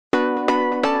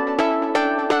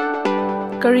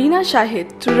Kareena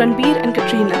Shahid through Ranbir and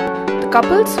Katrina, the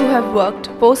couples who have worked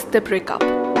post their breakup.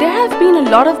 There have been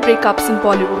a lot of breakups in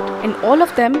Bollywood and all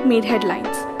of them made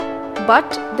headlines.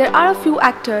 But there are a few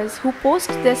actors who post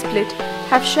their split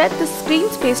have shared the screen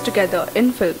space together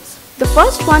in films. The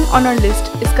first one on our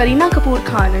list is Kareena Kapoor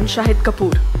Khan and Shahid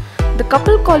Kapoor. The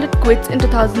couple called it quits in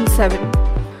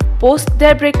 2007. Post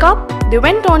their breakup, they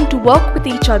went on to work with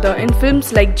each other in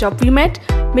films like Jab We Met,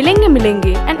 Milenge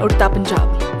Milenge and Udta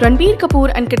Punjab. Ranbir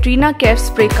Kapoor and Katrina Kaif's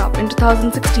breakup in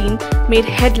 2016 made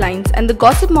headlines and the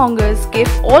gossip mongers gave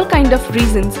all kind of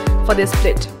reasons for their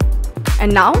split.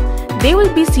 And now, they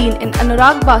will be seen in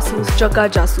Anurag Basu's Jagga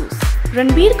Jasoos.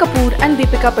 Ranbir Kapoor and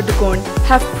Deepika Padukone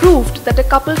have proved that a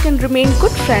couple can remain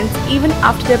good friends even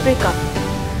after their breakup.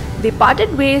 They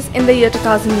parted ways in the year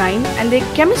 2009 and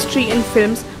their chemistry in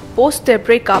films post their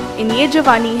breakup in Ye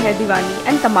Jawani Hai Deewani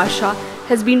and Tamasha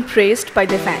has been praised by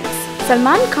their fans.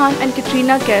 Salman Khan and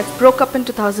Katrina Kaif broke up in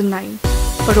 2009.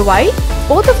 For a while,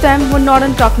 both of them were not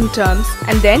on talking terms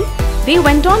and then they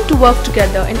went on to work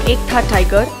together in Ek Tha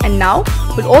Tiger and now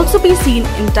will also be seen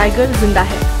in Tiger Zinda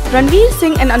Hai. Ranveer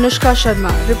Singh and Anushka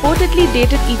Sharma reportedly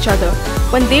dated each other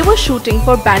when they were shooting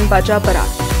for Band Baja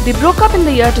Barat. They broke up in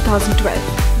the year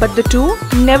 2012, but the two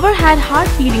never had hard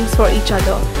feelings for each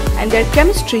other and their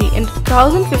chemistry in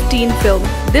 2015 film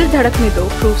Dil Dhadakne Do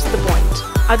proves the point.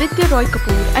 Aditya Roy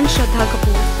Kapoor and Shraddha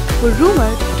Kapoor were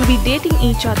rumored to be dating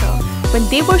each other when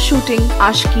they were shooting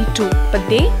Ashki 2, but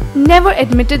they never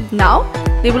admitted. Now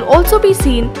they will also be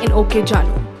seen in OK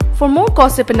Janu. For more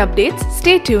gossip and updates,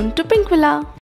 stay tuned to Pink Villa.